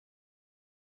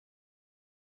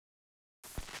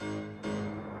Now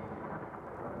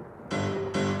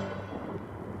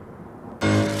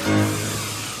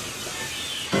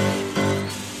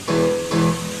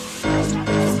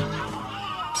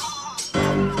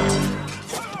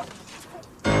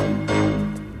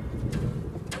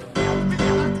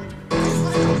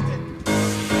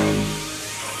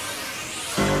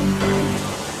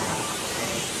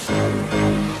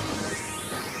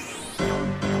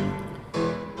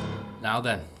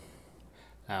then,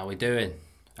 how we doing?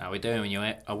 How we doing?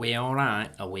 Are we alright?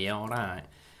 Are we alright?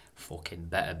 Fucking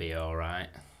better be alright.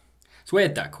 It's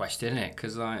weird, that question, isn't it?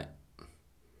 Because, like,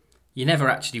 you never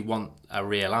actually want a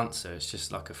real answer. It's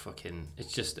just like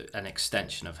it's just an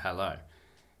extension of hello.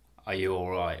 Are you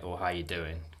alright? Or how you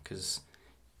doing? Because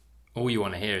all you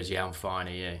want to hear is, yeah, I'm fine,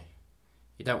 are you?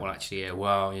 You don't want to actually hear,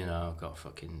 well, I've got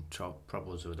fucking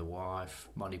problems with the wife,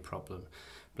 money problem,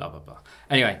 blah, blah, blah.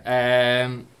 Anyway,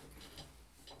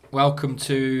 welcome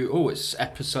to, it's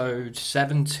episode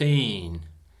 17.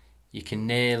 You can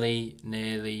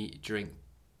nearly drink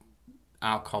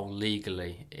alcohol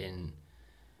legally in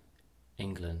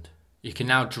England. You can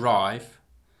now drive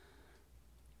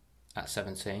at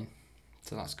 17,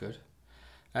 so that's good.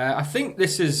 I think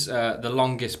this is the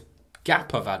longest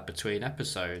gap I've had between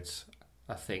episodes.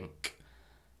 I think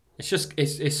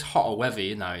it's hotter weather,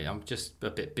 I'm just a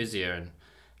bit busier and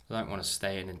I don't want to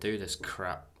stay in and do this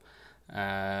crap.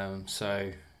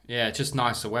 So yeah, just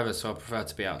nicer weather, so I prefer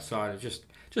to be outside. I just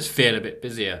feel a bit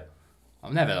busier.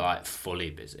 I'm never like fully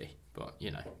busy, but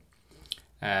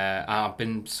I've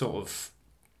been sort of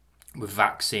with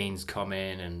vaccines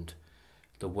coming and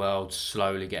the world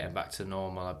slowly getting back to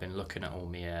normal. I've been looking at all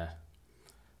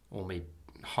my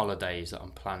holidays that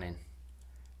I'm planning.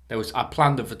 I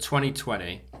planned them for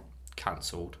 2020,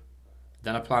 cancelled.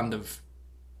 Then I planned them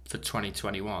for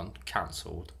 2021,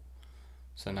 cancelled.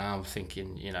 So now I'm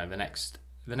thinking,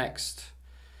 the next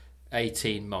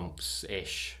 18 months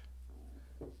ish,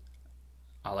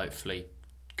 I'll hopefully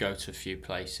go to a few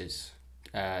places.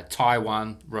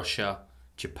 Taiwan, Russia,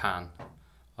 Japan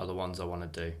are the ones I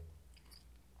want to do.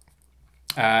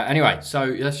 Anyway, so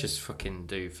let's just fucking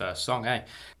do first song, eh?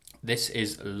 This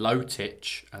is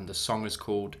Lowtich, and the song is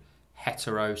called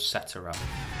Hetero Cetera.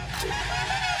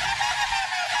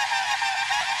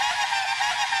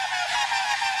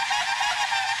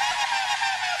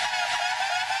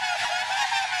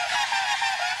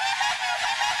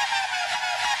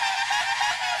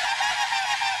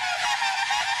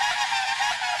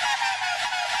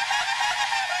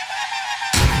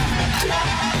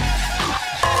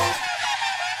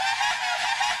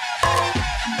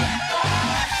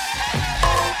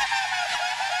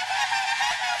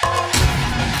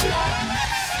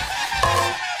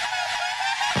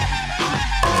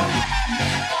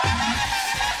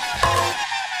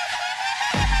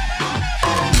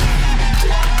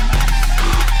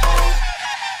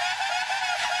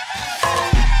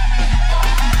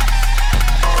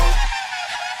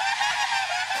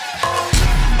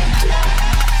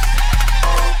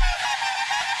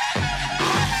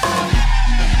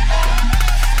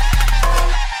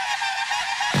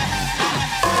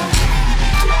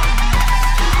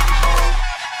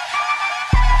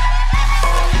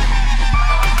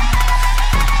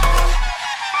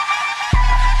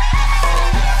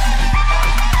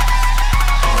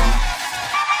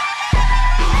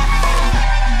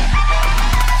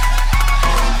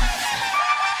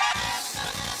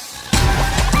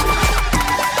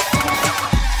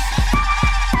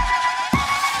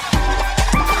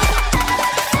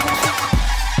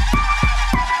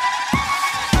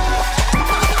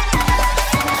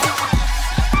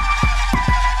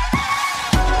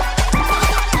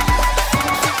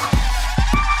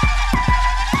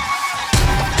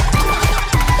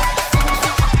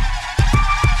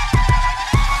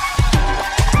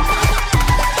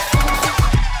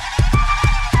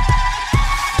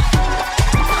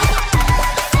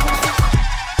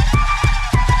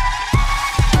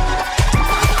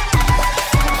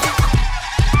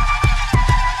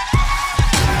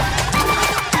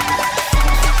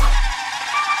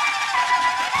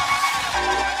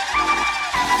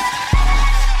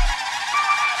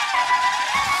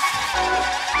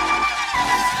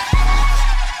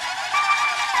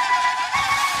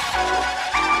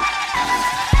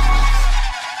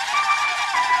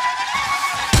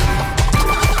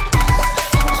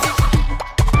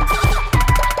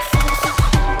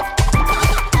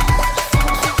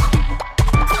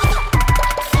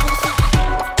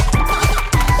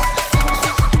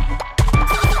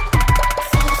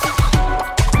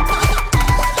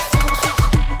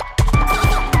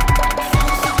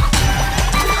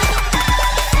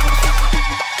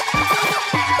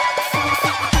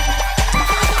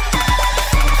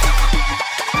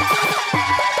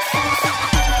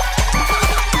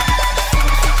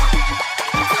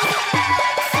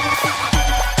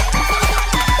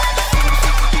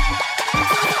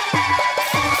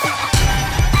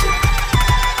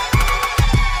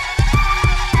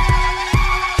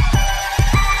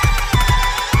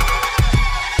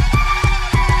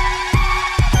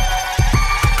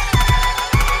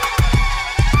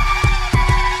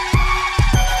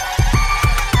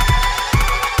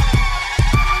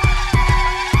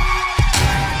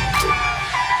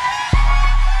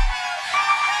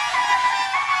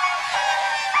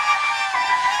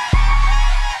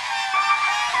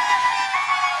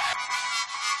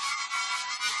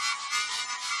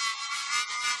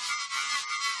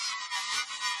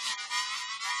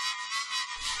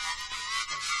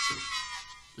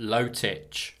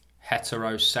 Lotich,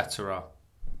 Hetero Cetera.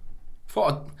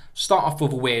 Thought I'd start off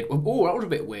with a weird. Oh, that was a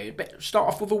bit weird. Start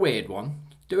off with a weird one.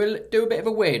 Do a bit of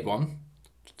a weird one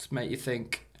to make you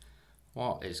think,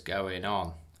 what is going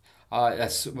on?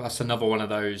 That's another one of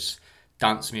those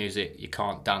dance music you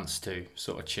can't dance to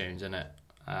sort of tunes, isn't it?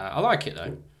 I like it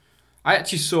though. I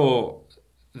actually saw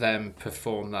them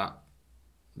perform that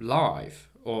live,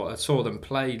 or I saw them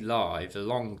play live a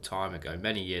long time ago,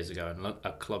 many years ago, in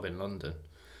a club in London.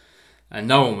 And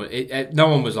no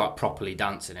one was like properly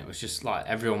dancing. It was just like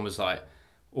everyone was like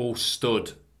all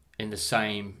stood in the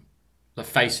same, like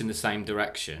facing the same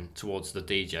direction towards the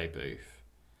DJ booth,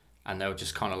 and they were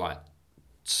just kind of like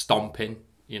stomping,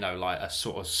 like a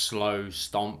sort of slow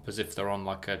stomp as if they're on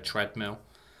like a treadmill.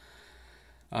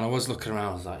 And I was looking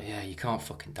around, I was like, yeah, you can't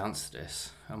fucking dance to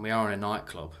this. And we are in a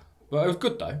nightclub. But it was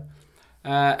good though.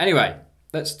 Anyway,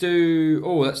 let's do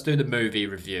the movie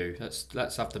review.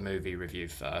 Let's have the movie review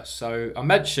first. So I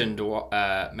mentioned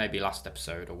maybe last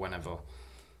episode or whenever,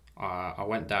 I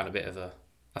went down a bit of a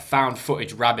found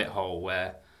footage rabbit hole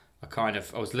where I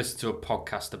was listening to a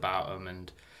podcast about them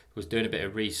and was doing a bit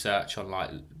of research on like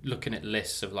looking at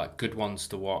lists of like good ones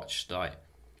to watch, like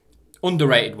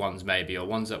underrated ones maybe, or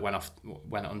ones that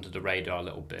went under the radar a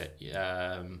little bit.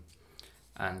 I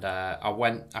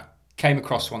came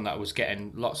across one that was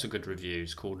getting lots of good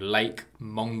reviews called Lake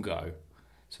Mungo.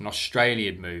 It's an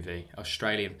Australian movie,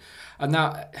 and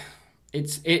now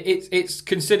it's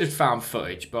considered found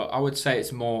footage, but I would say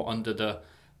it's more under the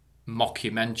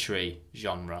mockumentary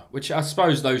genre, which I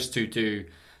suppose those two do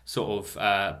sort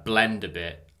of blend a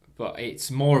bit, but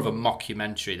it's more of a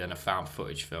mockumentary than a found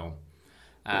footage film.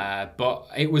 But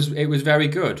it was very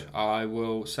good. I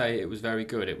will say it was very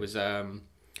good. It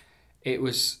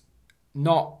was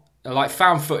not like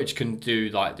found footage can do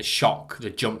like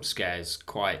the jump scares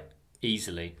quite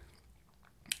easily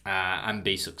and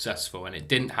be successful, and it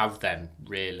didn't have them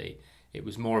really. It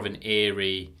was more of an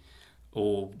eerie,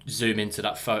 or zoom into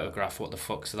that photograph, what the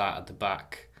fuck's that at the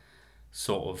back,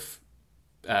 sort of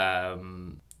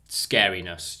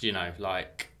scariness,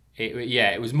 like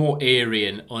it was more eerie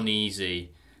and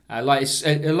uneasy, like it's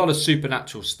a lot of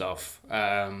supernatural stuff,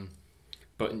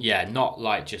 but yeah, not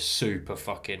like just super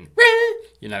fucking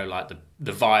like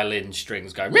the violin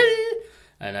strings go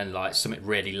and then like something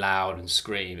really loud and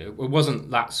scream. It wasn't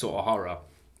that sort of horror.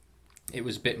 It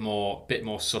was a bit more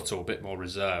subtle, a bit more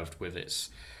reserved with its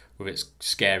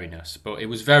scariness, but it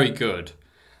was very good.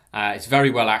 It's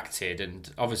very well acted,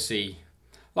 and obviously,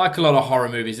 like a lot of horror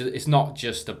movies, it's not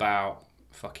just about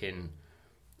fucking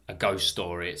a ghost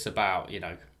story. It's about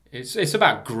it's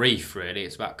about grief really.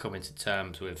 It's about coming to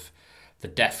terms with the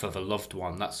death of a loved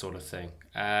one, that sort of thing.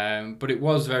 But it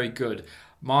was very good.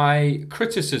 My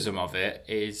criticism of it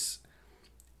is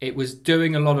it was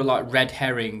doing a lot of like red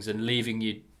herrings and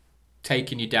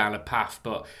taking you down a path,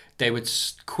 but they would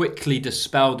quickly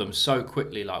dispel them so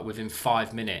quickly, like within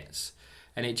 5 minutes.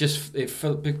 And it just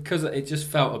felt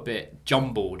a bit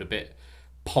jumbled, a bit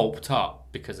pulped up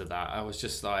because of that. I was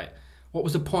just like, what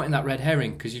was the point in that red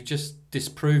herring? Because you've just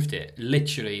disproved it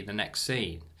literally the next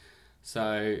scene.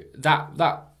 So that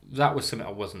was something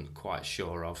I wasn't quite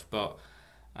sure of. But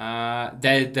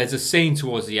there's a scene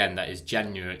towards the end that is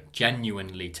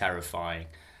genuinely terrifying.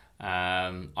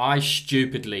 I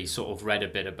stupidly sort of read a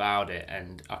bit about it,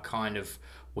 and I kind of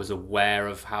was aware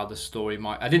of how the story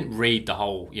might. I didn't read the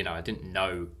whole, I didn't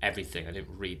know everything. I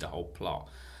didn't read the whole plot,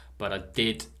 but I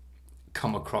did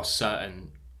come across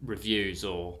certain reviews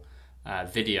or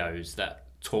videos that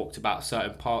talked about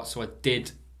certain parts. So I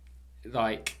did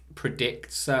like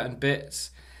predict certain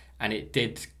bits, and it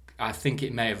did. I think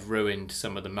it may have ruined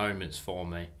some of the moments for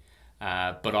me.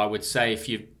 But I would say if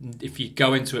you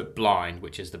go into it blind,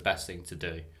 which is the best thing to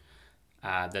do,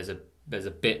 there's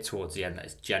a bit towards the end that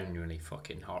is genuinely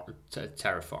fucking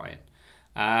terrifying.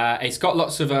 It's got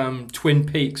lots of Twin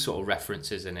Peaks sort of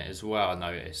references in it as well, I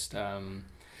noticed.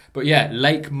 But yeah,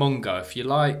 Lake Mungo, if you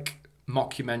like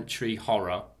mockumentary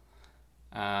horror,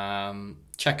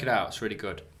 check it out. It's really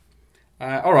good.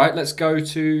 All right, let's go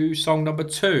to song number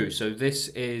 2. So this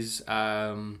is,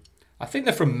 I think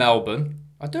they're from Melbourne.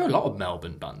 I do a lot of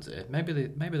Melbourne bands here. Maybe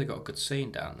they got a good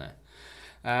scene down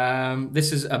there.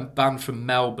 This is a band from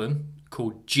Melbourne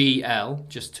called GL,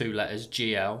 just 2 letters,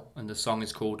 GL, and the song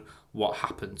is called What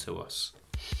Happened to Us.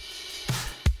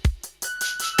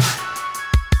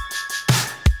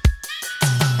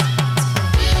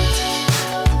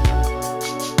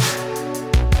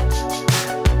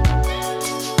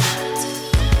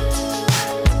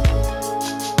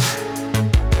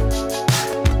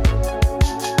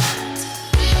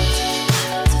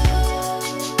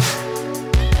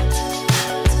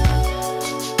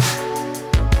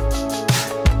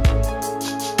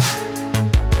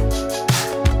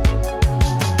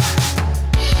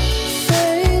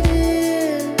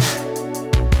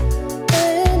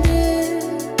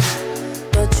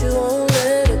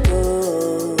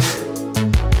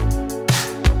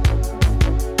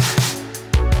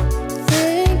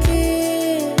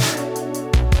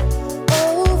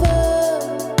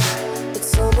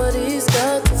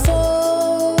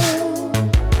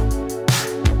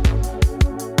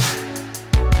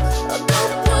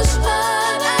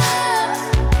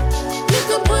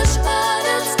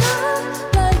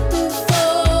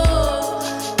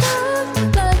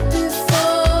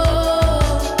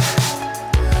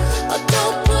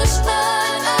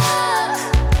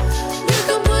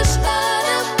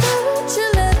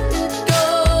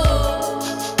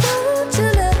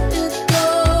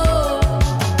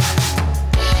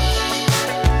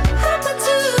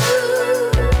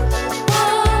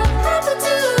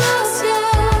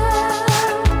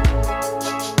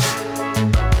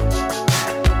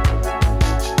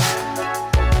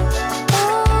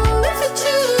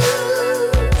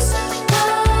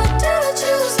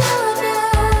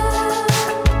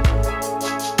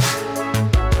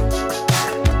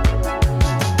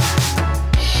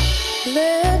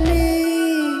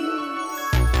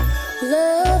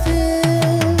 love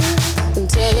him and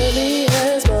tell him he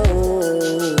has more.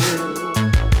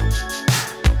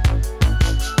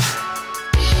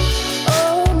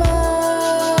 Oh my,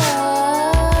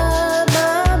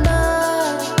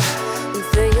 I'm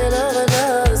thinking of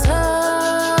another time.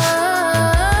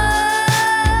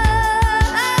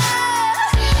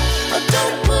 Oh,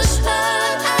 don't push her,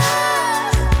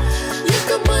 you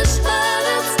can push her,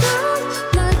 it's not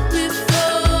like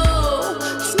before,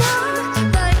 it's not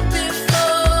like before.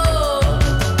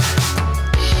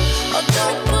 Oh,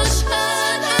 don't push her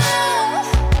now,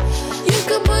 you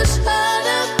can push her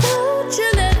now, won't you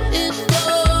let it go,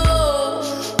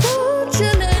 won't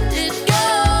you let it go.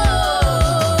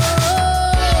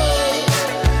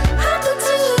 Happened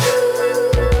to you,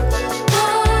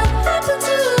 what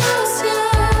happened to us,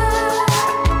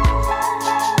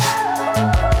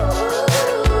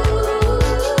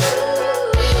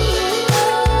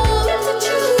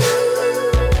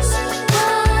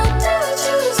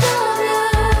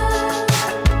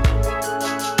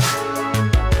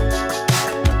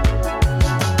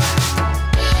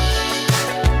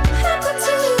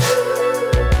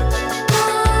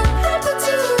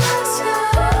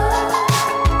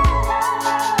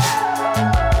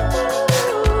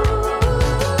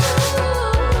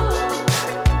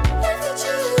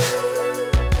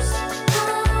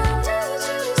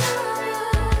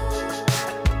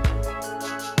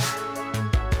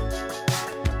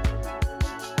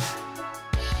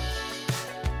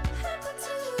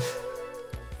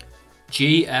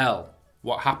 GL,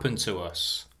 What Happened to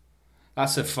Us?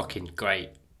 That's a fucking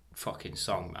great fucking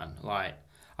song, man. Like,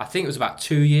 I think it was about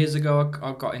 2 years ago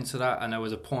I got into that, and there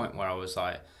was a point where I was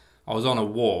like, I was on a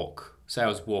walk, say I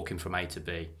was walking from A to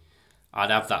B, I'd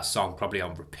have that song probably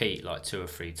on repeat like 2 or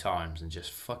 3 times and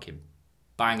just fucking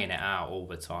banging it out all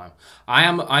the time. I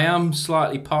am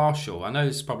slightly partial. I know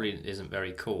this probably isn't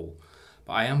very cool,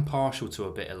 but I am partial to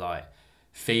a bit of like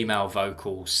female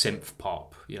vocal synth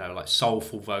pop, you know, like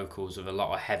soulful vocals with a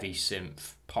lot of heavy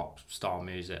synth pop style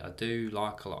music. I do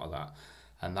like a lot of that,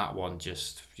 and that one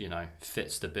just, you know,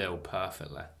 fits the bill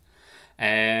perfectly.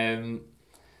 Another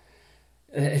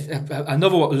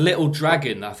one, Little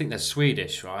Dragon. I think they're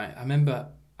Swedish, right? I remember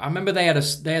they had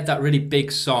that really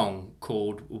big song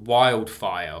called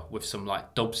Wildfire with some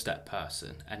like dubstep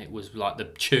person, and it was like the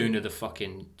tune of the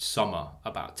fucking summer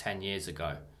about 10 years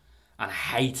ago, and I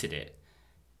hated it.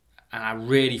 And I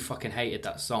really fucking hated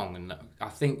that song, and I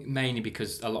think mainly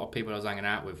because a lot of people I was hanging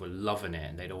out with were loving it,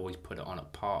 and they'd always put it on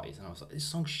at parties, and I was like, this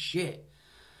song's shit.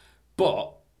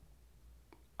 But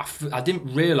I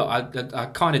didn't realise, I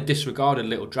kind of disregarded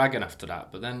Little Dragon after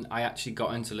that, but then I actually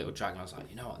got into Little Dragon. I was like,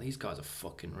 you know what, these guys are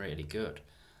fucking really good.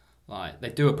 Like, they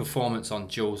do a performance on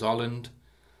Jules Holland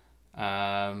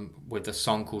with a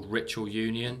song called Ritual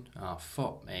Union. Oh,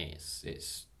 fuck me,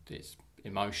 it's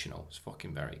emotional. It's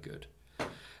fucking very good.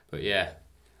 But yeah,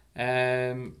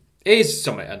 here's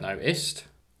something I noticed.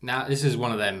 Now, this is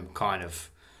one of them kind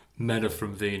of men are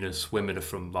from Venus, women are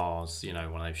from Mars, you know,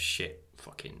 one of those shit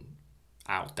fucking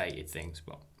outdated things.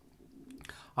 But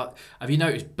have you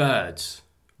noticed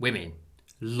women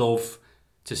love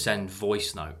to send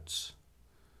voice notes?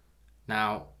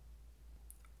 Now,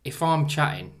 if I'm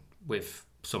chatting with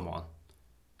someone,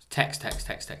 text.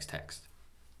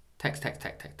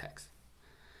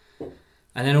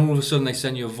 And then all of a sudden they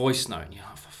send you a voice note and you're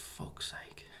like, for fuck's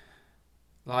sake.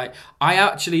 Like, I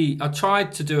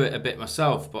tried to do it a bit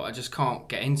myself, but I just can't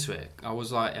get into it. I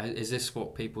was like, is this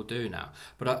what people do now?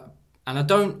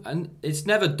 And it's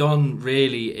never done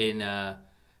really in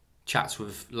chats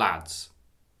with lads.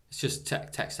 It's just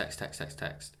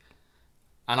text.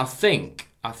 And I think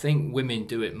women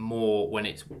do it more when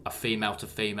it's a female to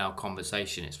female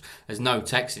conversation. There's no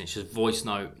texting, it's just voice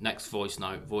note, next voice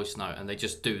note, and they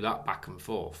just do that back and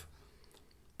forth.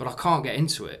 But I can't get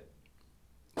into it.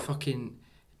 Fucking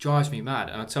drives me mad,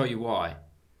 and I'll tell you why.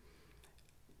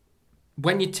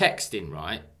 When you're texting,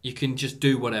 right, you can just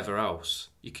do whatever else.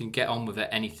 You can get on with it,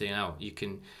 anything else. You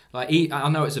can, like, I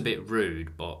know it's a bit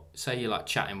rude, but say you're like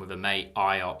chatting with a mate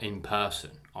in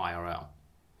person, IRL.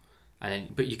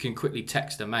 But you can quickly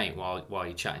text a mate while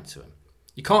you're chatting to him.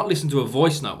 You can't listen to a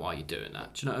voice note while you're doing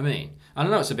that. Do you know what I mean? I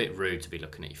know it's a bit rude to be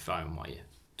looking at your phone while you're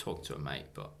talking to a mate,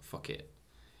 but fuck it.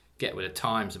 Get with the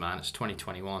times, man. It's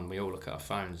 2021. We all look at our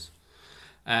phones.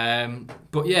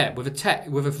 But yeah, with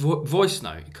a voice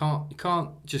note, you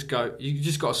can't just go. You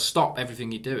just got to stop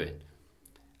everything you're doing.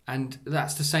 And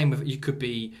that's the same with, you could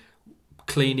be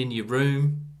cleaning your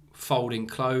room, folding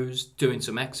clothes, doing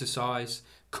some exercise,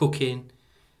 cooking,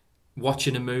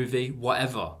 watching a movie,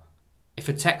 whatever. If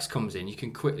a text comes in, you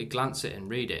can quickly glance it and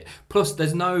read it. Plus,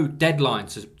 there's no deadline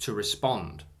to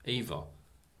respond either.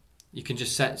 You can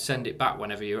just send it back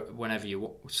whenever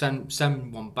you send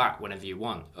one back whenever you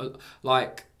want.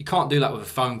 Like, you can't do that with a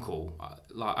phone call.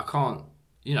 Like, I can't,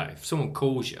 if someone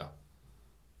calls you,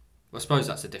 I suppose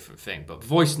that's a different thing. But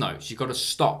voice notes, you've got to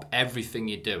stop everything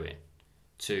you're doing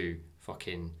to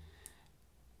fucking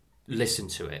listen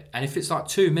to it. And if it's like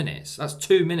 2 minutes, that's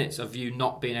 2 minutes of you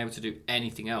not being able to do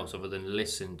anything else other than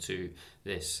listen to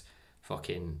this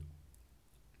fucking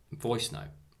voice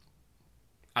note.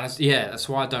 And that's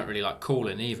why I don't really like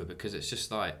calling either, because it's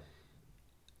just like,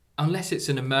 unless it's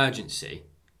an emergency,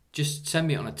 just send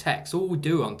me it on a text. All we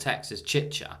do on text is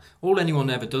chit chat. All anyone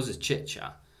ever does is chit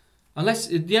chat. Unless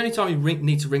the only time you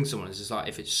need to ring someone is just like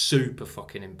if it's super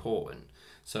fucking important.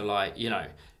 So like,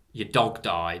 your dog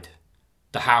died,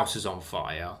 the house is on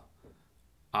fire,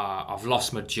 I've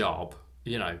lost my job,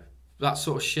 that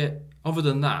sort of shit. Other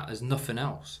than that, there's nothing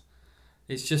else.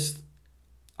 It's just,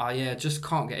 just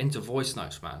can't get into voice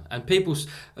notes, man. And people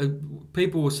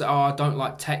will say, I don't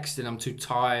like texting, I'm too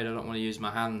tired, I don't want to use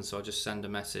my hands, so I just send a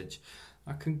message.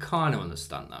 I can kind of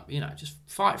understand that, but, just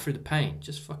fight through the pain.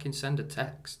 Just fucking send a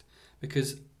text,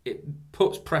 because it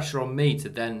puts pressure on me to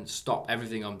then stop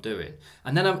everything I'm doing.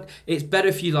 And then it's better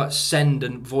if you like send a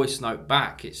voice note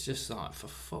back. It's just like, for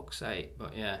fuck's sake.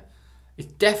 But yeah,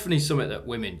 it's definitely something that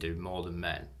women do more than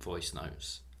men, voice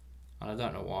notes. And I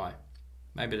don't know why.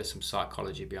 Maybe there's some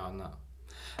psychology behind that.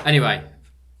 Anyway,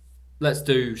 let's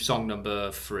do song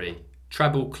number 3.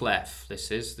 Treble Clef. This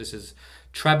is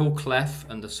Treble Clef,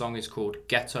 and the song is called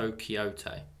Ghetto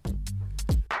Quixote.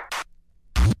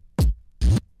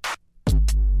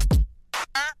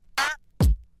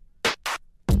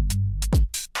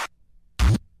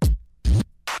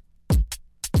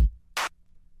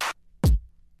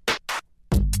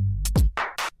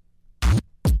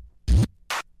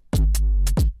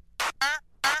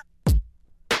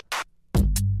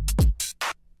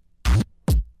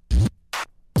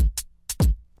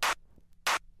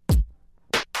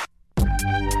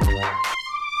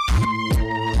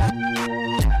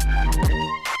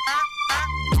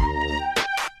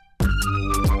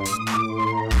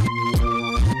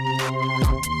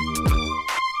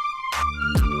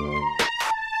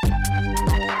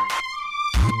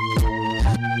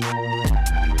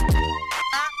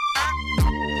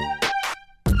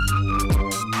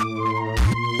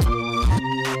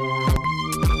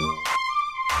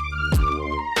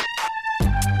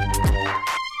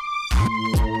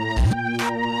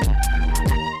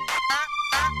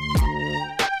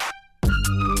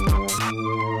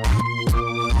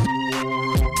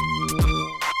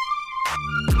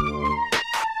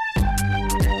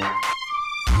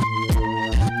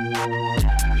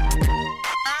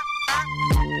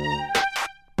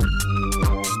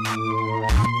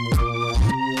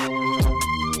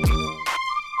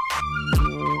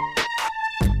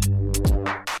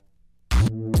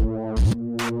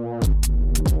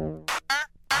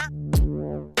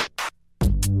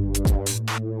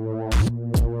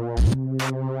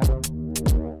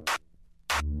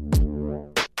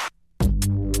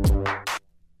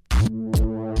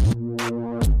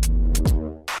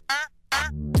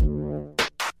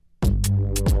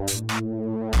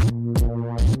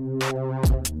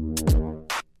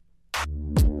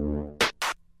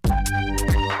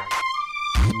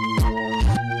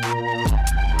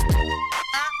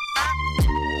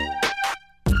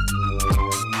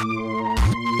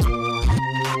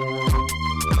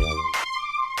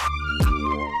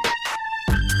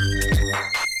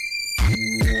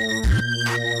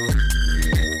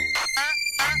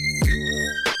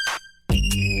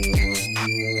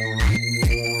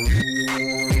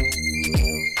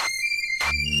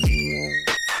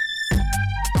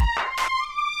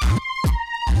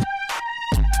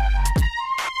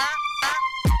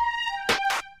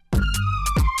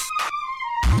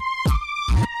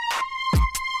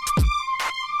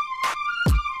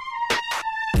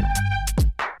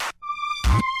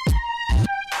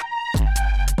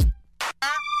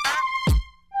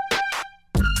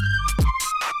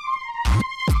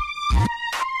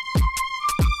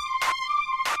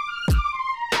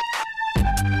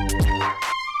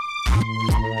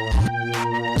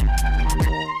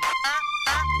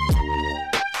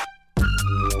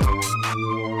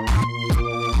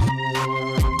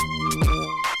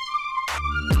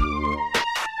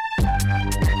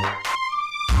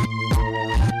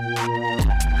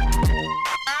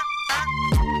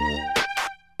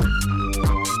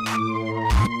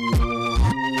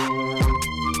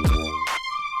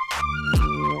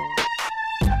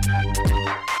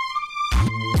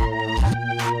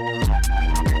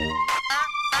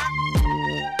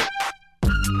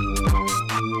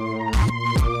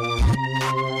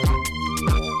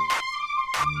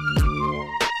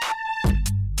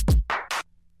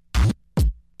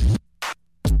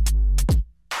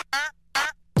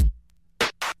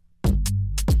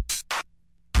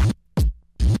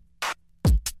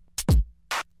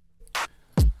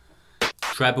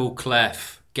 Treble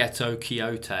clef, Ghetto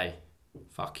Quixote.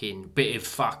 Bit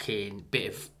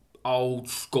of old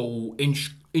school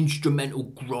instrumental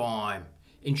grime.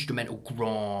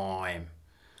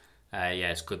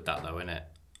 Yeah, it's good that though, isn't it?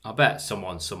 I bet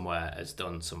someone somewhere has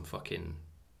done some fucking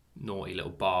naughty little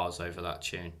bars over that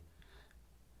tune.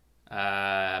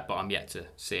 But I'm yet to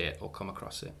see it or come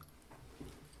across it.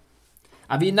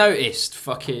 Have you noticed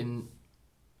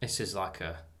this is like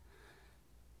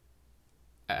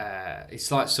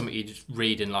it's like something you'd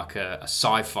read in like a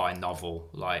sci-fi novel,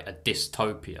 like a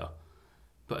dystopia.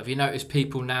 But have you noticed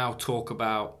people now talk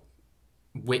about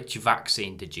which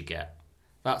vaccine did you get?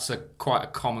 That's quite a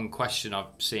common question I've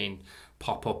seen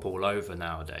pop up all over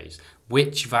nowadays.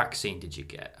 Which vaccine did you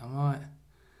get? I'm like,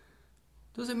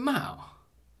 does it matter?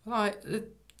 Like,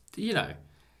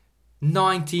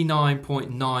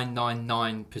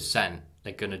 99.999%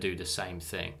 they're going to do the same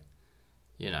thing.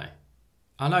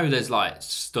 I know there's like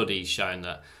studies showing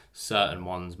that certain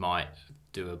ones might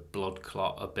do a blood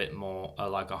clot a bit more, or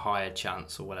like a higher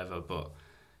chance or whatever, but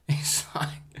it's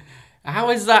like,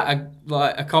 how is that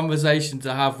a conversation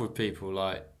to have with people?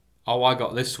 Like, oh, I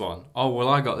got this one. Oh, well,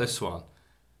 I got this one.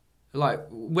 Like,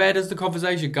 where does the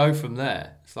conversation go from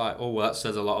there? It's like, oh, well, that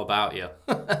says a lot about you.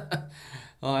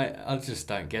 Like, I just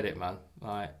don't get it, man.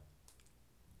 Like,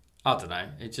 I don't know.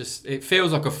 It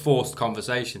feels like a forced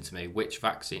conversation to me. Which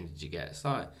vaccine did you get? It's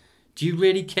like, do you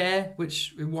really care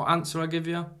what answer I give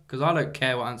you? Because I don't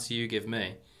care what answer you give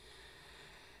me.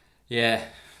 Yeah,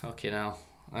 fucking hell.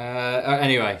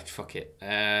 Anyway, fuck it.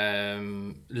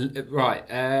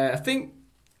 Right. I think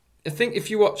if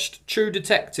you watched True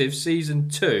Detective Season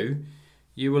 2,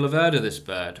 you will have heard of this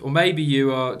bird. Or maybe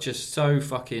you are just so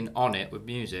fucking on it with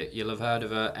music, you'll have heard of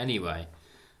her anyway.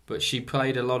 But she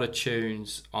played a lot of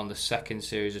tunes on the second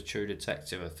series of True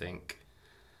Detective, I think.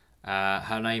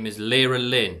 Her name is Lyra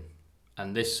Lynn,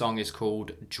 and this song is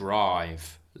called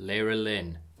Drive. Lyra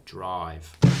Lynn,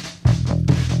 Drive.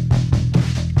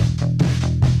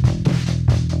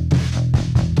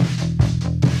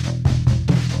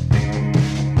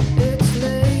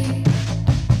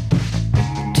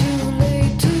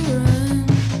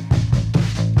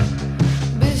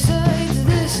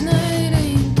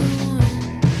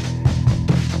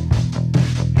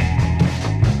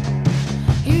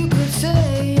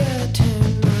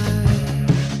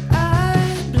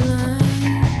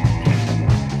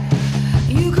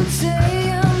 You could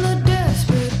say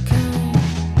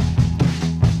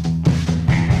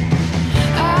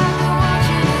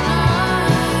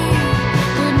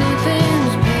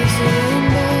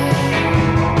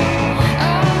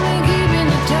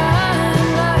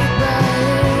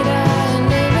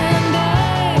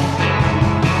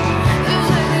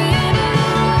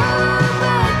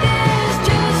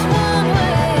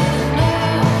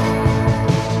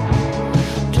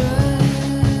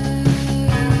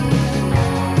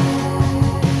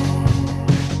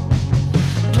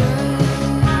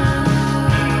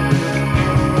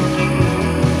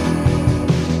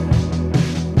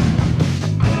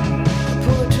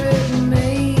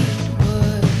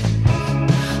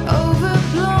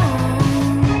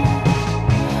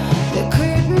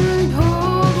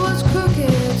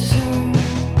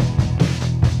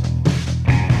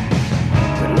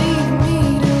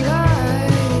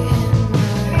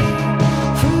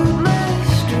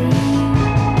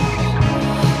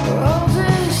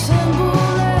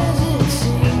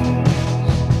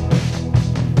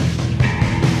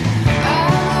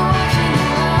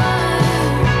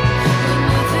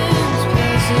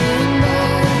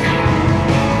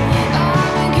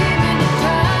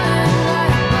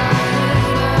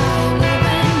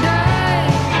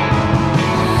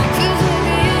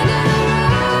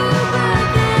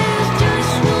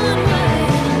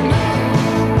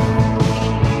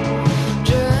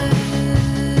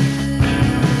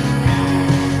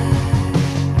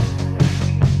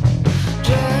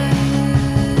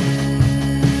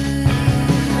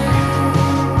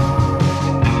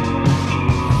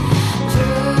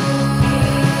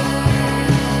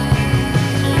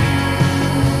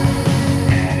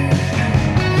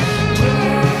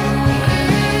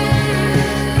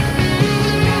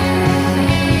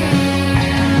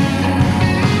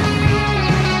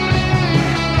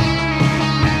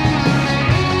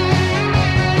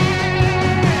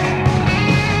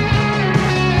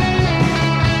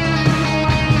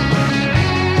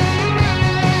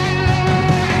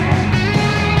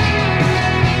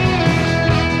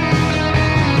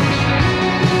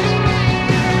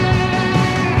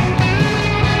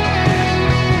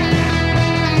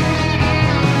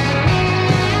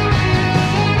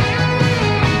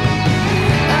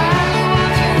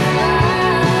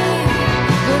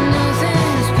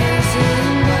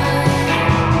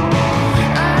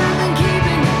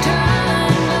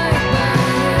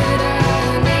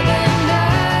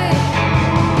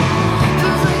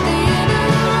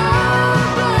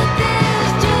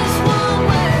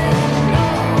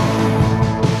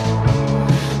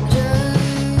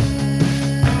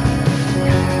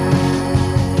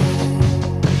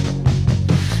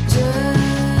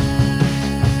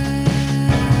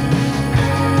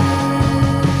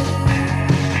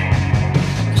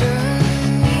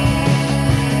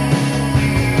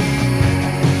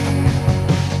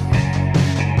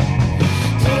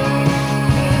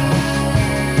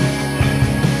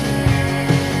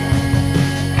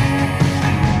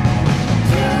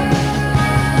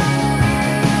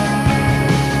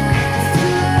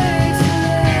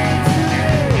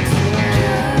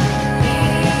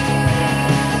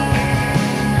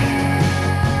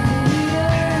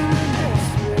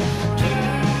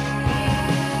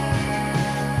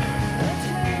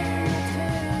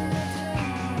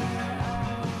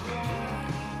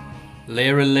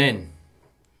Lyra Lynn.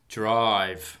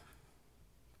 Drive.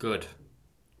 Good.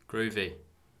 Groovy.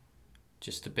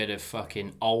 Just a bit of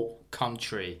fucking alt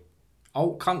country.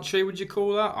 Alt country, would you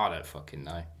call that? I don't fucking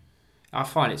know. I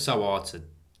find it so hard to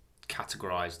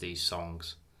categorise these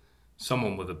songs.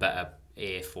 Someone with a better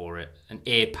ear for it, an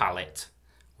ear palette,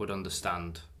 would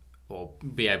understand or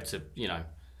be able to,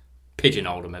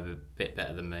 pigeonhole them a bit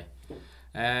better than me.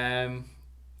 I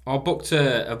booked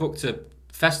a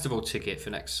festival ticket for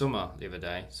next summer the other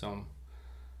day, so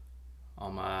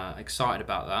I'm excited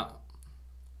about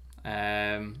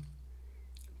that.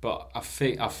 But I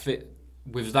think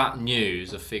with that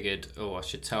news, I figured, I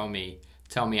should tell me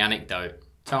anecdote.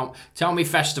 Tell me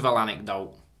festival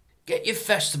anecdote. Get your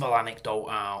festival anecdote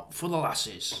out for the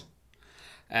lasses.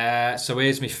 So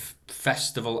here's my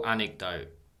festival anecdote.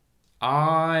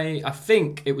 I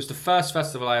think it was the first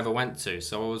festival I ever went to,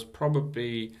 so I was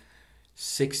probably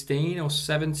 16 or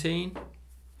 17.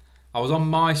 I was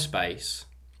on MySpace.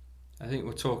 I think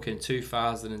we're talking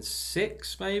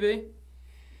 2006, maybe.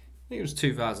 I think it was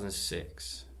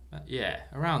 2006. Yeah,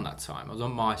 around that time. I was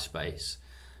on MySpace,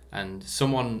 and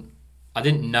someone, I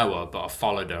didn't know her, but I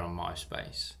followed her on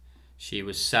MySpace. She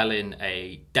was selling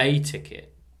a day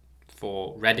ticket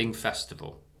for Reading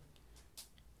Festival.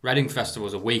 Reading Festival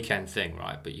was a weekend thing,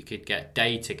 right? But you could get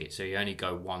day tickets, so you only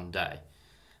go one day.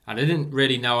 And I didn't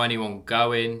really know anyone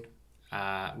going.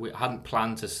 We hadn't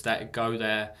planned to go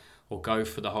there or go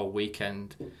for the whole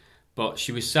weekend. But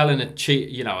she was selling a cheap,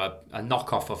 a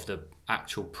knockoff of the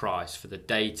actual price for the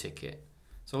day ticket.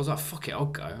 So I was like, fuck it, I'll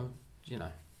go.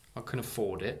 I can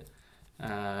afford it.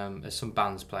 There's some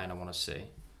bands playing I want to see.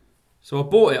 So I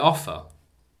bought it off her.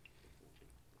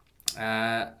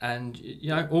 And,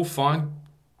 all fine.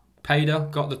 Paid her,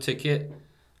 got the ticket.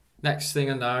 Next thing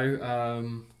I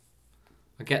know,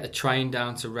 I get the train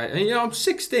down to Reading. And, I'm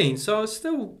 16, so I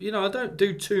still, I don't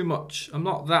do too much. I'm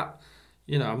not that,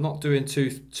 I'm not doing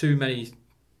too many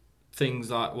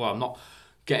things like, I'm not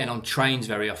getting on trains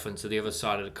very often to the other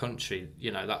side of the country,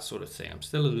 that sort of thing. I'm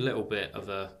still a little bit of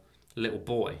a little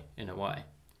boy, in a way.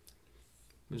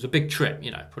 It was a big trip,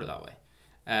 put it that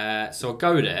way. So I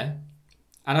go there.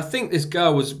 And I think this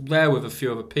girl was there with a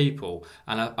few other people,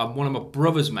 and one of my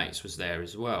brother's mates was there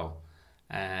as well.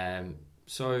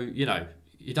 So you don't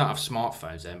have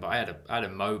smartphones then, but I had a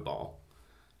mobile,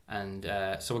 and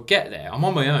so I get there. I'm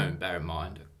on my own, bear in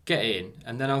mind. Get in,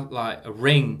 and then I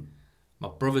ring my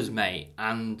brother's mate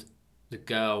and the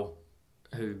girl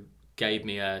who gave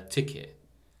me a ticket,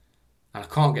 and I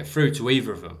can't get through to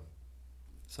either of them.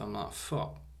 So I'm like,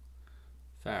 fuck.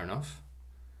 Fair enough.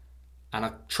 And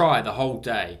I try the whole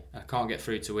day. I can't get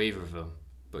through to either of them.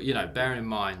 But, bearing in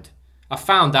mind, I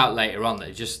found out later on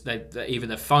that either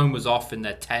their phone was off in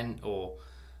their tent, or,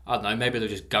 I don't know, maybe they're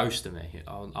just ghosting me.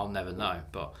 I'll never know.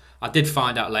 But I did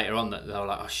find out later on that they were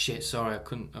like, oh shit, sorry, I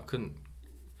couldn't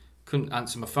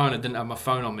answer my phone. I didn't have my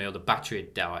phone on me, or the battery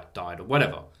had died, or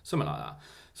whatever. Something like that.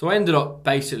 So I ended up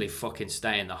basically fucking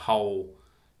staying the whole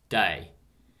day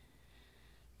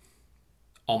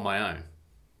on my own.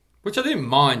 Which I didn't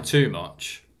mind too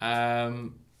much. I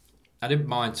didn't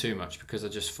mind too much because I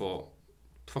just thought,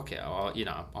 fuck it,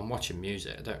 I'm watching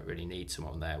music. I don't really need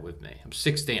someone there with me. I'm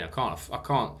 16. I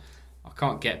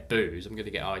can't get booze. I'm going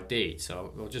to get ID'd.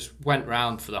 So I just went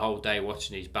round for the whole day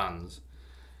watching these bands.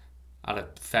 Had a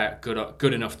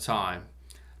good enough time.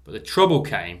 But the trouble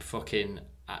came fucking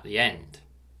at the end,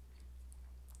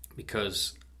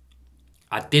 because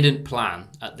I didn't plan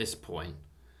at this point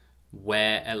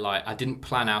where I didn't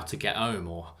plan how to get home,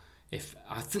 or if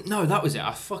no, that was it. I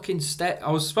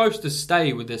was supposed to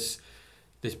stay with this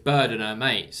bird and her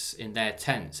mates in their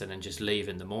tents and then just leave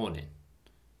in the morning,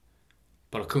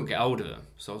 but I couldn't get hold of them.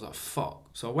 So I was like, fuck.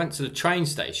 So I went to the train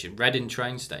station, Reading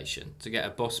train station, to get a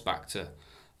bus back to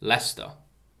Leicester,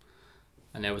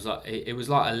 and it was like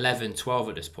 11, 12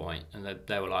 at this point, and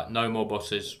they were like, no more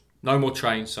buses, no more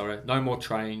trains,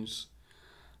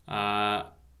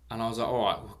 and I was like, all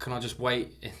right, well, can I just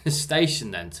wait in the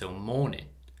station then till morning?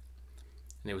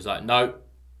 And he was like, no,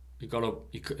 you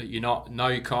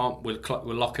can't.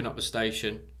 We're locking up the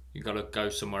station. You got to go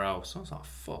somewhere else. I was like,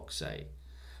 fuck's sake.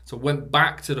 So I went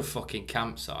back to the fucking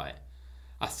campsite.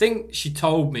 I think she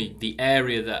told me the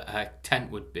area that her tent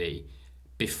would be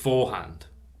beforehand,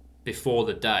 before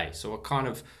the day. So I kind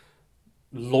of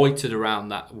loitered around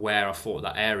that, where I thought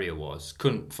that area was.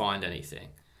 Couldn't find anything.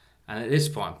 And at this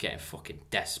point, I'm getting fucking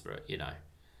desperate, And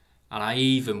I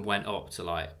even went up to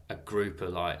a group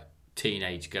of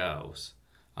teenage girls,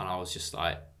 and I was just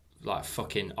like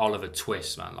fucking Oliver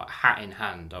Twist, man, hat in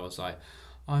hand. I was like,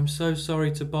 I'm so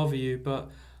sorry to bother you, but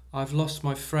I've lost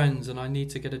my friends and I need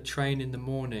to get a train in the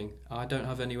morning. I don't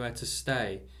have anywhere to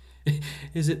stay.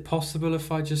 is it possible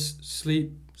if I just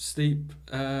sleep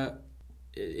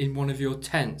in one of your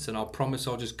tents, and I'll promise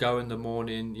I'll just go in the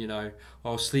morning,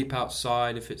 I'll sleep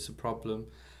outside if it's a problem.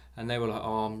 And they were like,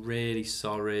 oh, I'm really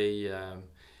sorry,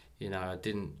 I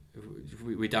didn't,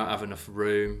 we don't have enough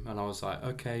room. And I was like,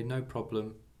 okay, no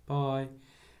problem, bye.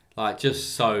 Like,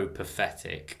 just so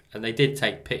pathetic. And they did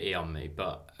take pity on me,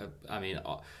 but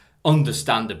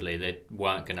understandably, they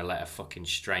weren't going to let a fucking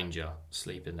stranger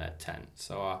sleep in their tent.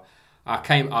 So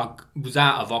I was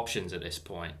out of options at this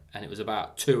point, and it was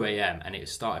about 2 a.m. and it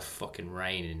started fucking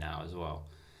raining now as well.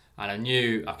 And I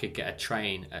knew I could get a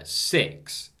train at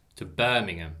 6 to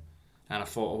Birmingham. And I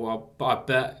thought, well, but I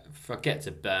bet if I get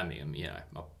to Birmingham,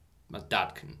 my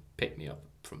dad can pick me up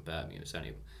from Birmingham. It's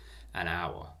only an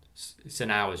hour. It's an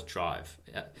hour's drive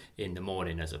in the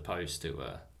morning as opposed to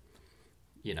a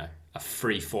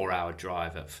 3-4 hour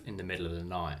drive in the middle of the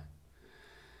night.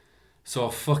 So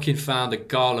I fucking found a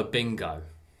Gala Bingo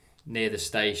near the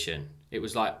station. It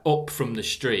was like up from the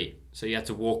street, so you had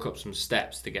to walk up some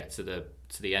steps to get to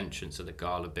the entrance of the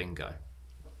Gala Bingo.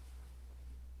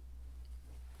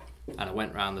 And I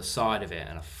went round the side of it,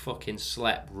 and I fucking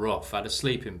slept rough. I had a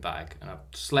sleeping bag, and I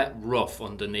slept rough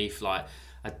underneath like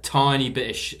a tiny bit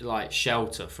of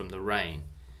shelter from the rain.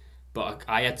 But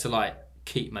I had to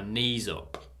keep my knees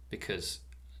up because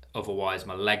otherwise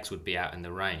my legs would be out in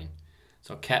the rain.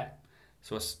 So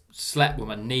I slept with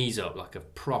my knees up like a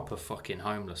proper fucking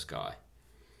homeless guy.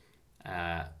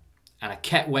 And I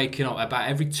kept waking up about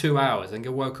every 2 hours. I think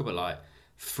I woke up at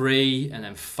 3 and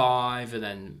then 5 and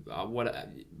then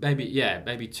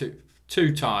maybe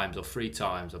two times or 3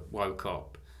 times I woke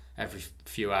up every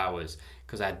few hours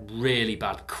because I had really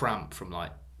bad cramp from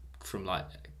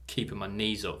keeping my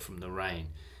knees up from the rain.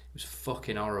 It was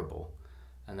fucking horrible.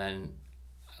 And then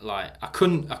I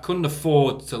couldn't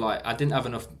afford to I didn't have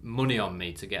enough money on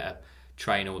me to get a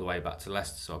train all the way back to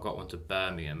Leicester, so I got one to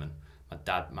Birmingham, and my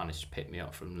dad managed to pick me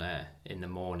up from there in the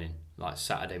morning,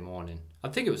 Saturday morning. I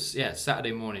think it was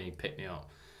Saturday morning he picked me up.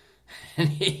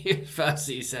 And first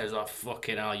he says, "Oh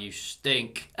fucking hell, you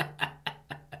stink,"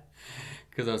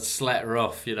 because I slept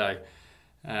rough,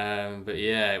 But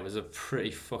yeah, it was a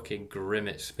pretty fucking grim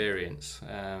experience.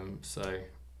 So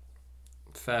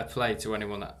fair play to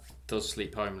anyone that does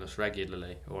sleep homeless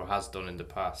regularly or has done in the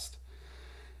past.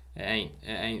 It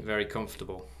ain't very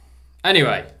comfortable.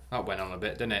 Anyway, that went on a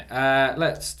bit, didn't it?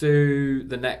 Let's do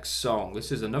the next song.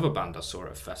 This is another band I saw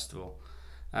at a festival.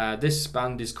 This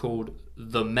band is called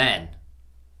The Men,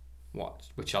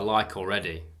 which I like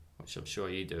already, which I'm sure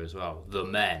you do as well. The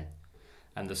Men,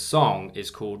 and the song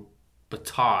is called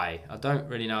Bataille. I don't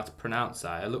really know how to pronounce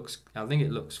that. I think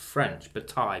it looks French.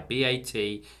 Bataille,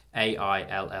 Bataille.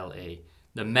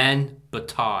 The Men,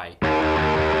 Bataille. I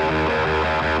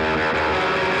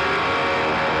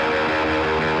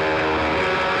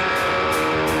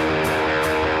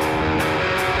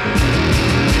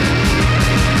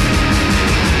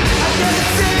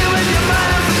can't see when your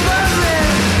mind is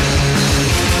moving.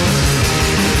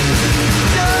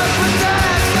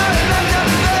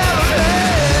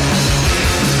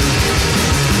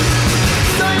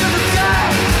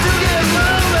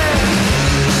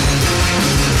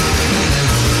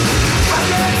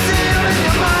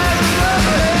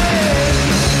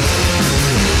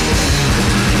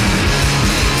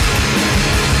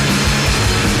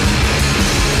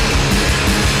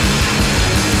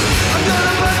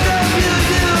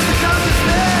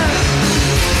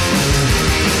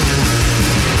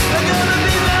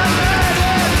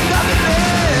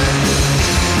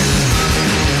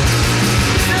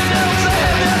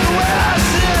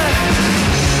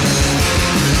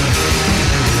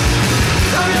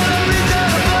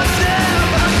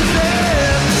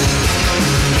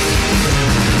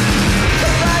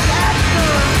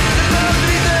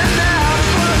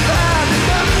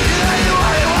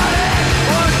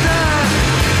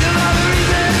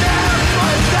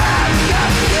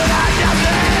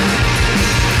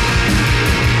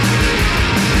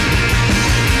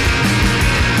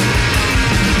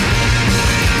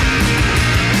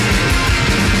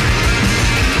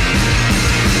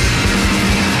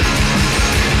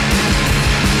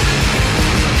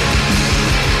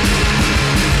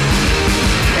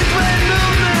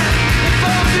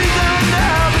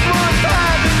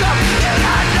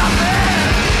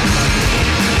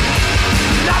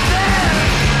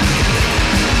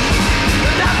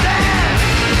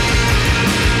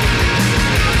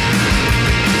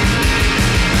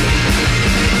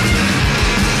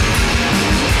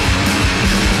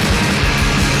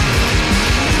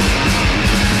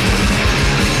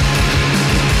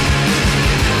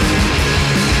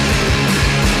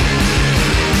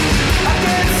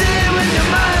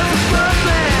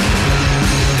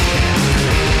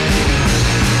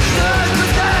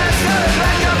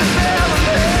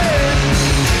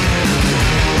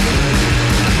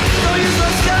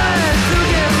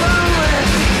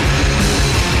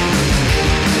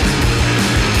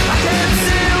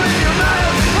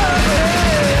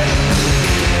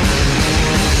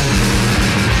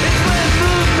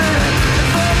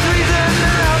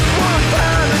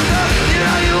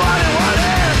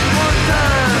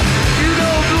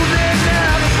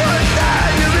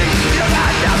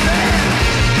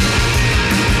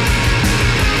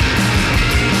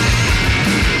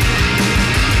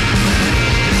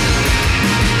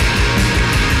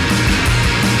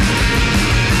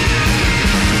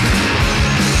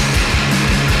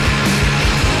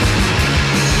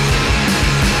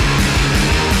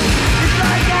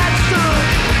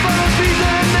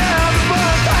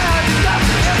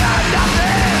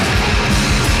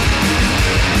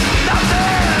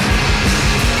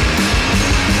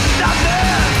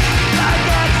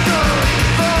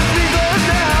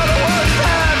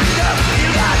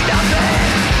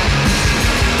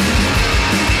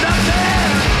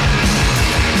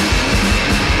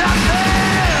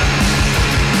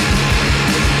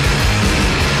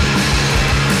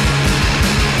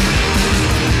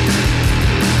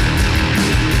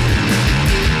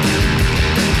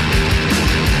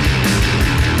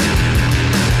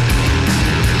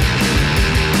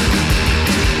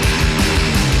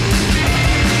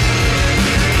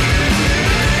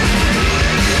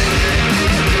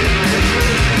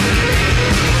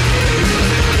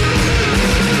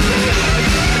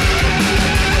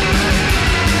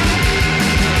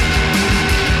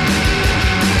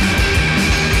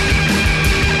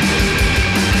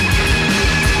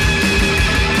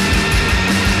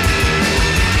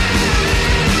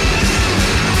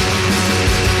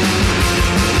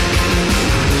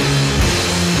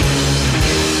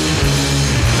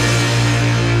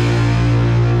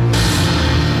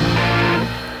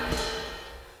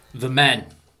 Men,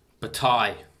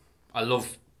 Bataille. I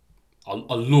love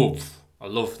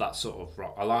that sort of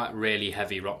rock. I like really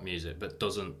heavy rock music, but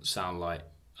doesn't sound like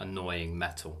annoying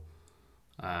metal.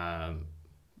 And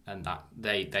that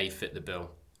they fit the bill.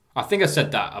 I think I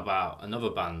said that about another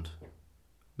band,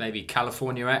 maybe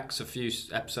California X a few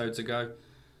episodes ago.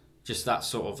 Just that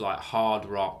sort of like hard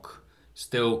rock,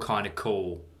 still kind of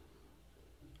cool.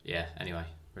 Yeah, anyway,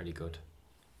 really good.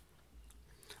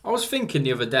 I was thinking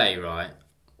the other day, right?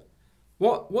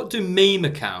 What do meme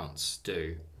accounts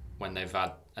do when they've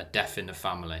had a death in the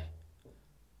family?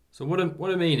 So what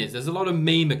I mean is, there's a lot of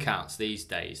meme accounts these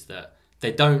days that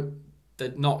they're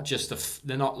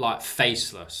not like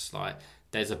faceless. Like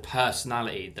there's a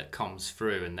personality that comes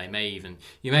through, and you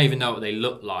may even know what they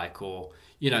look like, or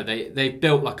they've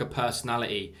built like a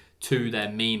personality to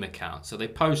their meme account. So they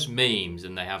post memes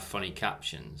and they have funny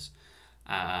captions,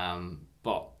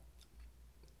 but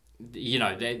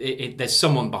there's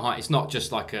someone behind. It's not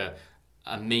just like a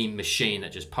meme machine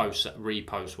that just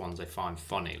reposts ones they find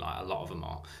funny, like a lot of them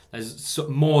are. There's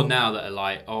more now that are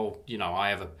like, I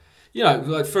have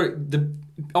like for the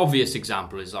obvious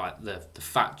example is like the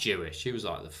fat Jewish. He was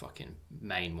like the fucking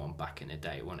main one back in the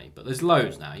day, wasn't he? But there's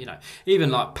loads now,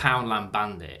 even like Poundland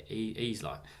Bandit. He's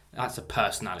like, that's a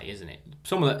personality, isn't it?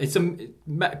 It's a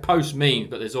post memes,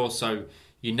 but there's also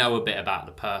a bit about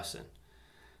the person.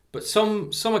 But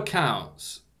some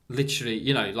accounts, literally,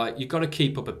 like you've got to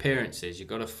keep up appearances. You've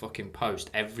got to fucking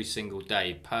post every single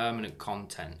day, permanent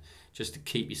content, just to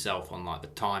keep yourself on like the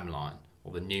timeline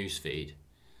or the news feed.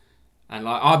 And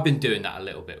like I've been doing that a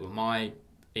little bit with my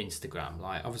Instagram.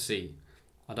 Like obviously,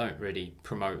 I don't really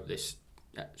promote this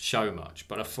show much,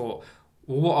 but I thought,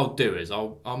 well, what I'll do is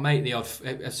I'll make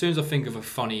as soon as I think of a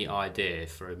funny idea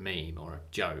for a meme or a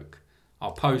joke,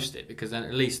 I'll post it, because then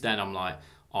at least then I'm like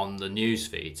on the news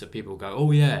feed, so people go,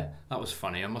 oh yeah, that was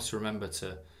funny, I must remember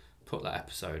to put that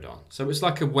episode on. So it's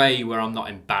like a way where I'm not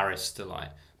embarrassed to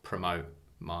like promote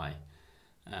my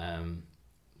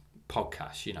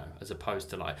podcast, as opposed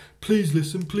to like, please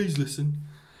listen.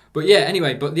 But yeah,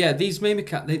 anyway, these meme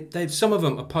accounts, they some of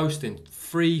them are posting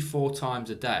 3-4 times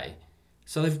a day,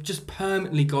 so they've just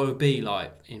permanently got to be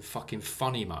like in fucking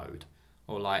funny mode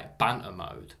or like banter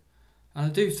mode. And I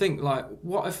do think, like,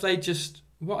 what if their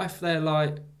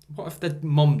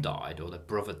mum died or their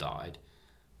brother died?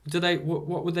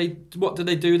 What do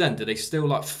they do then? Do they still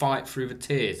like fight through the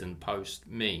tears and post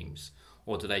memes,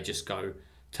 or do they just go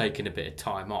taking a bit of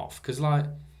time off? Because like,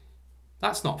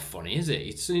 that's not funny, is it?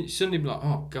 It's suddenly be like,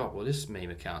 oh god, well this meme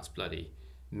account's bloody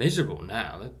miserable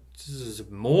now. This is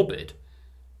morbid.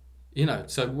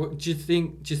 So what do you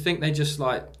think? Do you think they just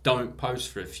like don't post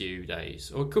for a few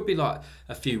days, or it could be like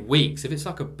a few weeks? If it's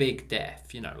like a big death,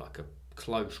 like a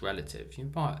close relative, you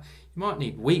might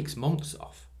need weeks, months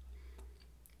off.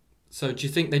 So do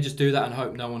you think they just do that and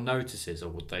hope no one notices, or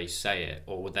would they say it,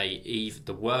 or would they not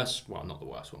the worst one,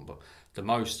 but the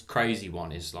most crazy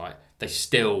one is like they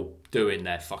still doing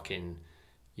their fucking,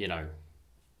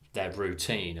 their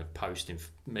routine of posting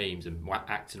memes and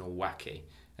acting all wacky,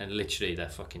 and literally their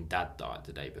fucking dad died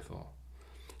the day before.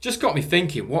 Just got me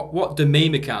thinking, what do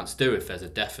meme accounts do if there's a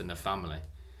death in the family?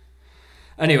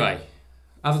 Anyway,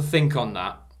 have a think on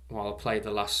that while I play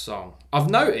the last song. I've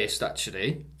noticed,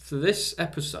 actually, for this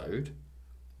episode,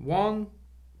 1,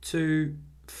 2,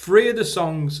 3 of the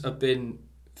songs have been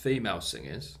female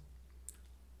singers.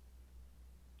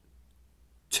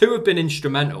 2 have been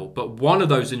instrumental, but one of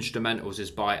those instrumentals is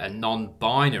by a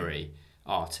non-binary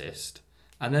artist.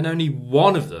 And then only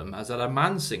one of them has had a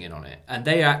man singing on it. And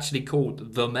they are actually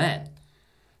called The Men.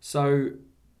 So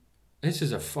this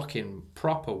is a fucking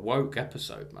proper woke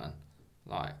episode, man.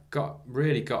 Like,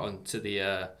 really got onto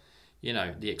the,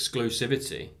 the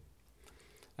exclusivity.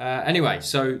 Anyway,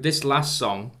 so this last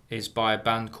song is by a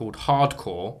band called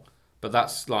Hardcore, but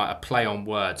that's like a play on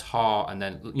words, and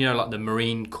then, like the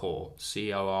Marine Corps,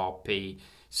 CORPS,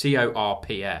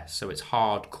 so it's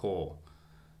Hardcore.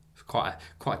 It's quite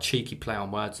a cheeky play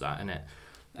on words, that, isn't it?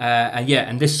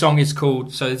 And this song is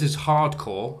called, so this is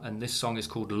Hardcore, and this song is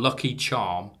called Lucky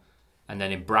Charm, and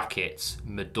then in brackets,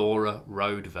 Medora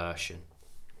Road version.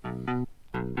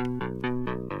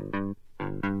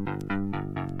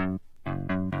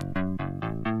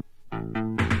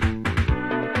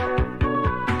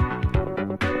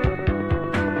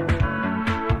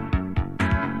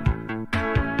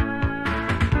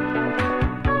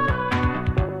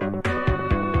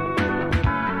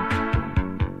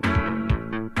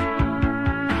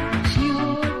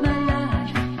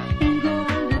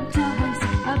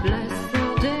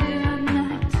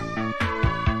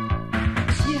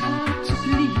 She had to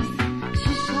please.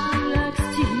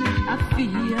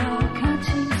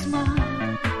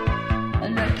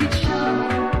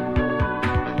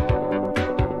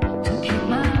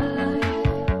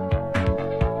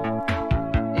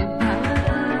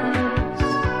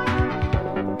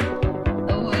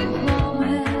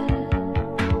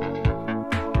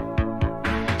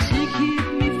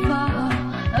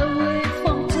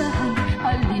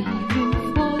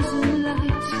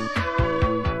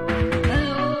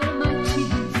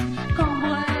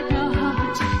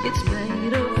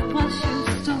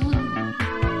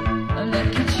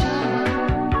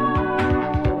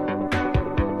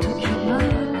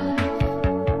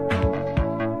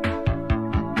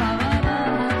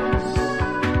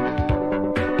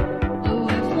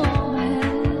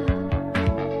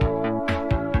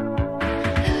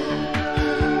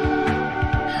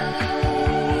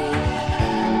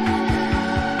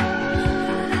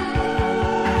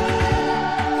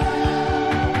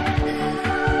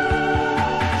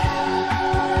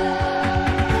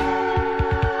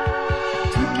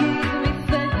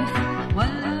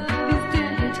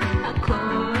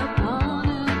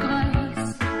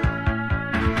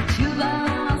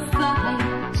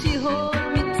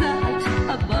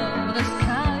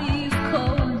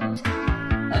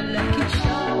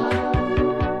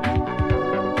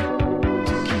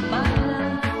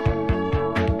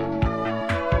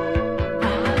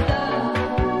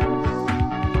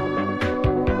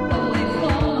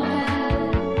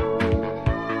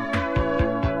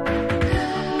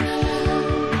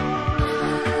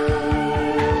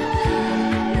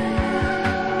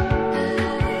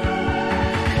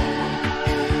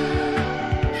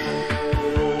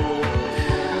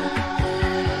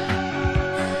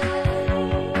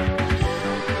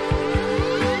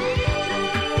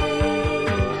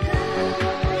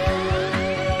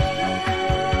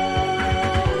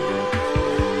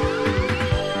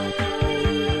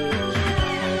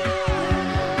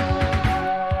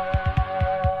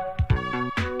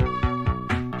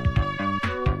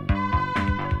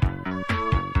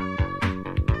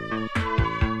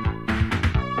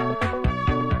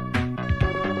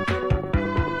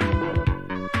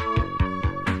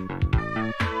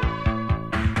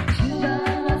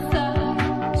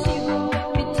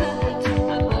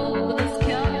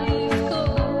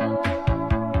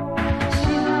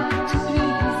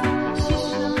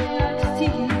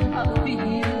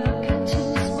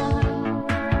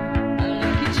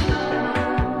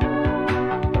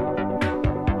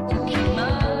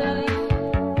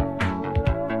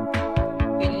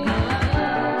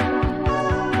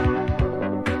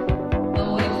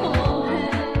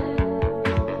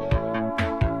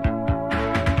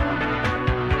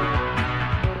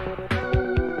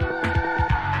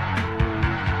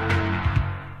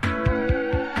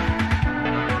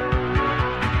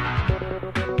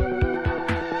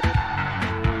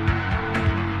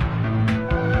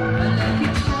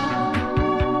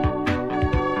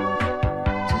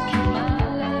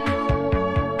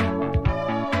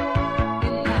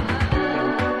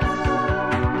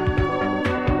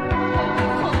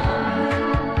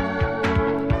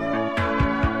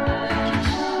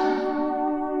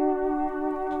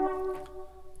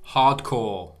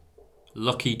 Hardcore,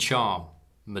 Lucky Charm,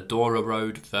 Medora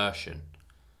Road version.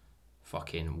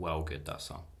 Fucking well good, that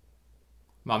song.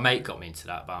 My mate got me into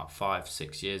that about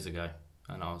 5-6 years ago,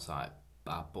 and I was like,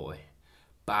 bad boy.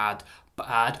 Bad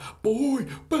boy.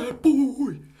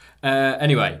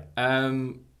 Anyway,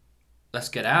 let's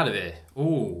get out of here.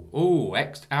 Outro.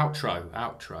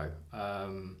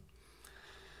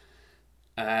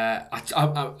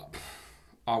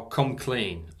 I'll come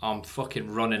clean. I'm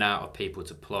fucking running out of people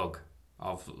to plug.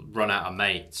 I've run out of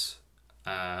mates.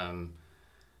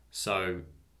 So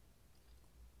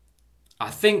I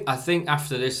think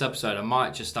after this episode I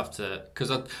might just have to,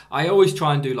 because I always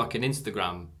try and do like an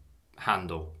Instagram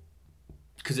handle,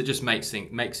 because it just makes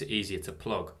it easier to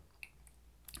plug,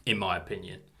 in my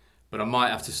opinion. But I might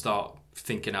have to start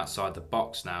thinking outside the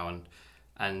box now,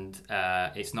 and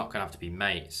it's not gonna have to be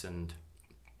mates. And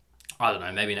I don't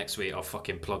know, maybe next week I'll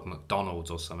fucking plug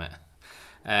McDonald's or something.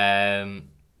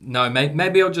 No,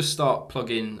 maybe I'll just start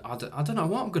plugging. I don't know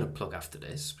what I'm gonna plug after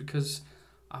this, because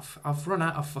I've run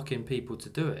out of fucking people to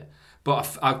do it.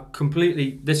 But I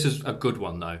completely. This is a good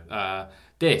one though.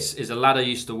 This is a lad I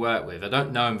used to work with. I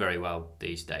don't know him very well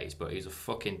these days, but he's a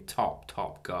fucking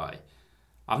top guy.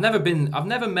 I've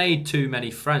never made too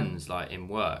many friends like in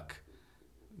work,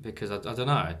 because I don't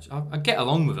know. I get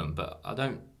along with them, but I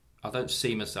don't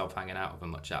see myself hanging out with them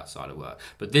much outside of work.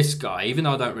 But this guy, even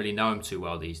though I don't really know him too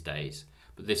well these days,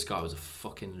 but this guy was a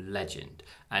fucking legend.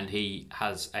 And he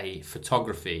has a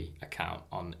photography account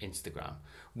on Instagram,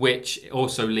 which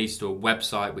also leads to a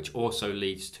website, which also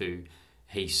leads to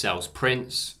he sells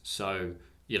prints. So,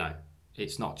 you know,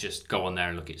 it's not just go on there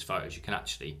and look at his photos. You can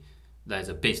actually, there's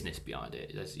a business behind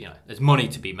it. There's money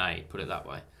to be made, put it that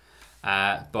way.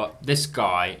 But this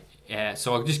guy,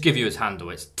 so I'll just give you his handle.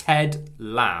 It's Ted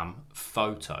Lam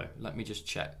Photo. Let me just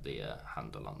check the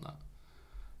handle on that.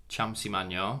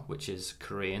 Chamsimanyo, which is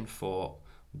Korean for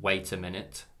wait a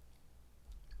minute.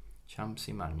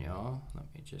 Chamsimanyo. Let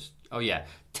me just. Oh yeah,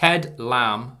 Ted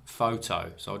Lam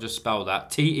Photo. So I'll just spell that.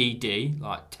 Ted,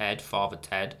 like Ted, Father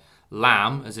Ted.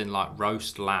 Lamb, as in like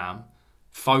roast lamb.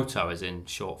 Photo, as in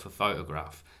short for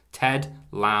photograph. Ted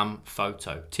Lam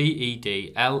Photo.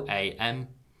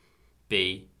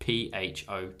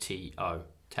 TEDLAMBPHOTO.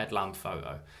 Ted Lam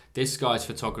Photo. This guy's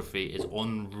photography is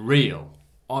unreal.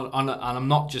 And I'm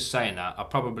not just saying that. I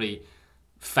probably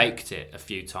faked it a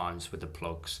few times with the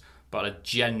plugs, but I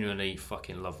genuinely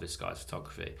fucking love this guy's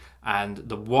photography.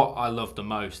 And what I love the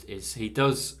most is he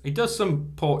does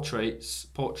some portraits,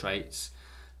 but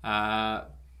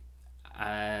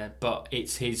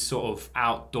it's his sort of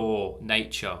outdoor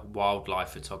nature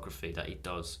wildlife photography that he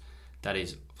does. That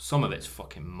is, some of it's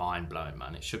fucking mind blowing,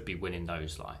 man. It should be winning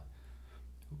those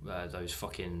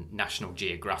fucking National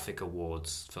Geographic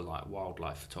awards for like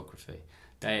wildlife photography.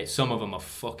 Some of them are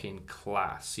fucking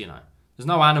class, you know. There's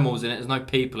no animals in it, there's no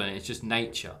people in it, it's just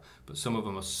nature. But some of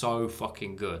them are so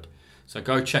fucking good. So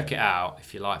go check it out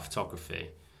if you like photography.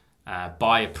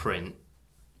 Buy a print.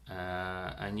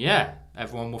 And yeah,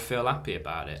 everyone will feel happy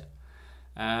about it.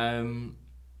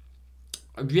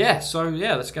 So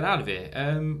let's get out of here.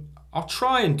 I'll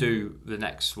try and do the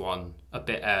next one a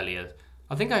bit earlier.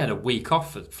 I think I had a week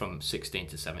off from 16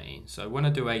 to 17. So when I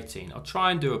do 18, I'll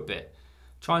try and do a bit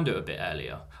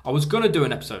earlier. I was going to do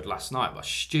an episode last night, but I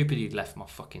stupidly left my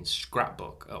fucking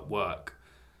scrapbook at work.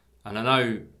 And I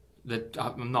know that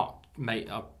I'm not, mate,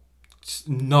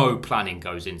 no planning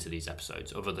goes into these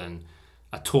episodes other than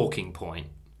a talking point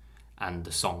and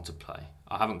the song to play.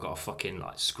 I haven't got a fucking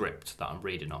like script that I'm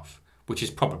reading off, which is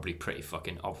probably pretty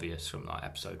fucking obvious from like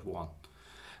episode 1.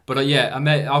 But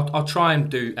I'll try and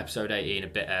do episode 18 a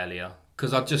bit earlier,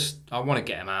 because I want to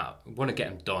get them out, want to get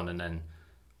them done, and then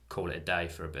call it a day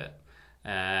for a bit.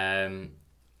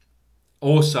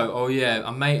 Also,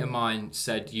 a mate of mine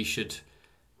said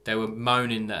they were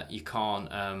moaning that you can't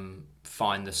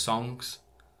find the songs,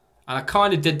 and I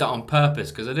kind of did that on purpose,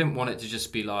 because I didn't want it to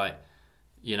just be like,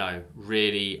 you know,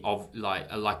 really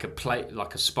like a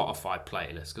Spotify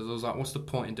playlist, because I was like, what's the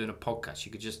point in doing a podcast?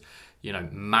 You could just, you know,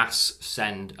 mass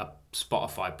send a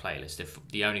Spotify playlist if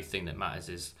the only thing that matters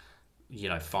is, you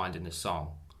know, finding the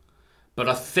song. But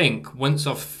I think once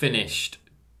I've finished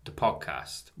the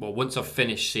podcast, once I've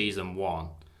finished season 1,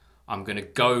 I'm going to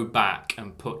go back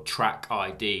and put track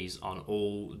IDs on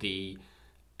all the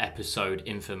episode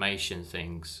information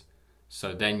things.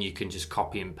 So then you can just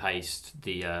copy and paste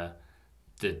the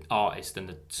artist and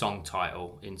the song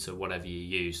title into whatever you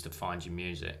use to find your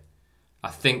music. I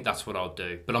think that's what I'll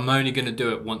do. But I'm only going to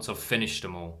do it once I've finished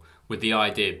them all, with the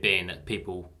idea being that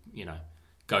people, you know,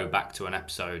 go back to an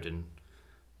episode and,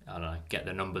 I don't know, get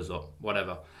the numbers up,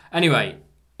 whatever. Anyway,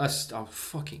 I'm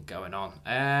fucking going on.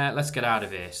 Let's get out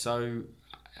of here. So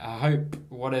I hope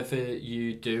whatever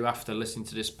you do after listening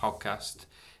to this podcast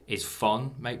is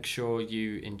fun. Make sure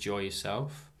you enjoy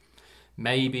yourself.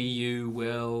 Maybe you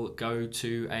will go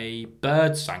to a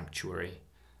bird sanctuary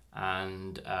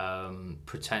and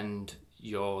pretend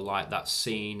you're like that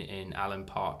scene in Alan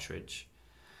Partridge,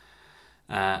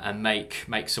 and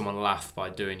make someone laugh by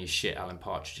doing your shit Alan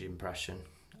Partridge impression.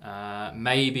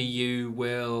 Maybe you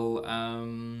will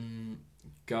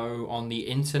go on the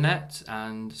internet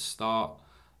and start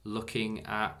looking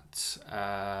at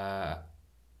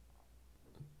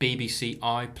BBC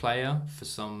iPlayer for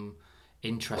some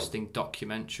interesting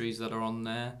documentaries that are on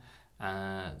there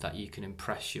that you can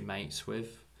impress your mates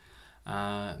with.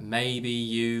 Maybe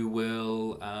you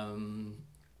will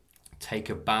take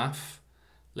a bath,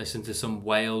 listen to some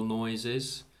whale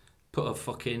noises, put a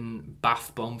fucking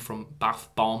bath bomb from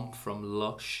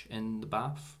Lush in the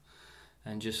bath,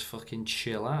 and just fucking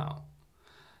chill out.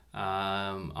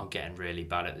 I'm getting really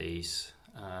bad at these.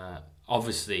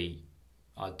 Obviously,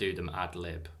 I do them ad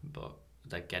lib, but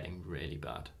they're getting really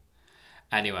bad.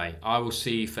 Anyway, I will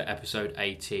see you for episode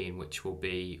 18, which will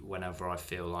be whenever I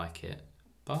feel like it.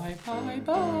 Bye, bye,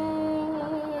 bye.